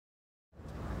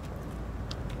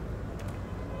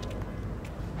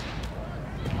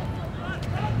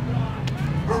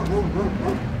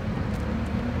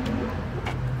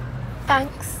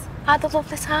Thanks. I had a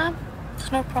lovely time.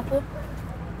 No problem.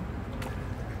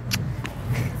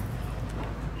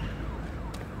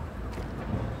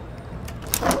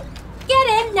 Get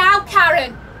in now,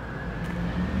 Karen!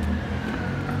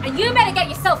 And you better get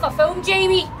yourself a phone,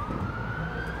 Jamie.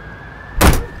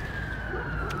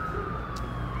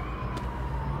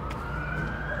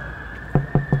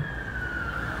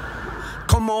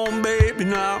 Come on, baby,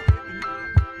 now.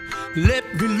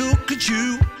 Let me look at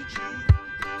you.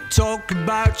 Talk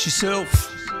about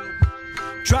yourself.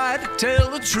 Try to tell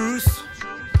the truth.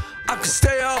 I could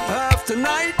stay up half the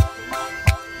night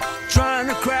trying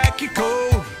to crack your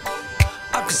code.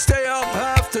 I could stay up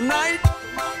half the night,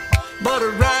 but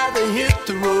I'd rather hit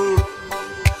the road.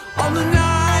 On the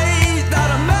night that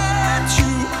I met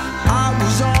you, I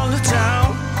was on the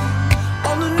town.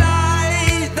 On the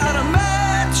night that I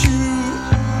met you,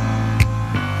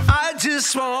 I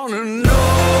just wanna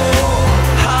know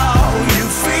how you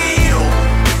feel.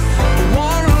 I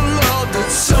want a love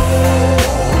that's so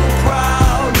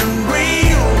proud and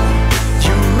real.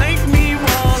 You make me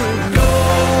wanna go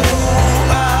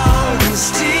out and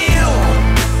steal.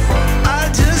 I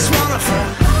just wanna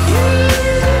fuck you.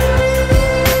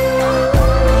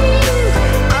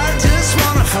 I just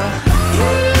wanna fuck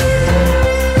you.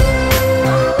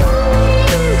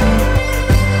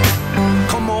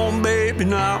 Come on, baby,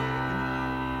 now.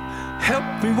 Help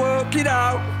me work it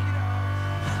out.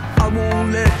 I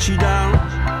won't let you down,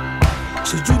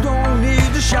 so you don't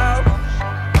need to shout.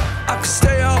 I could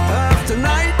stay up half the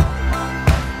night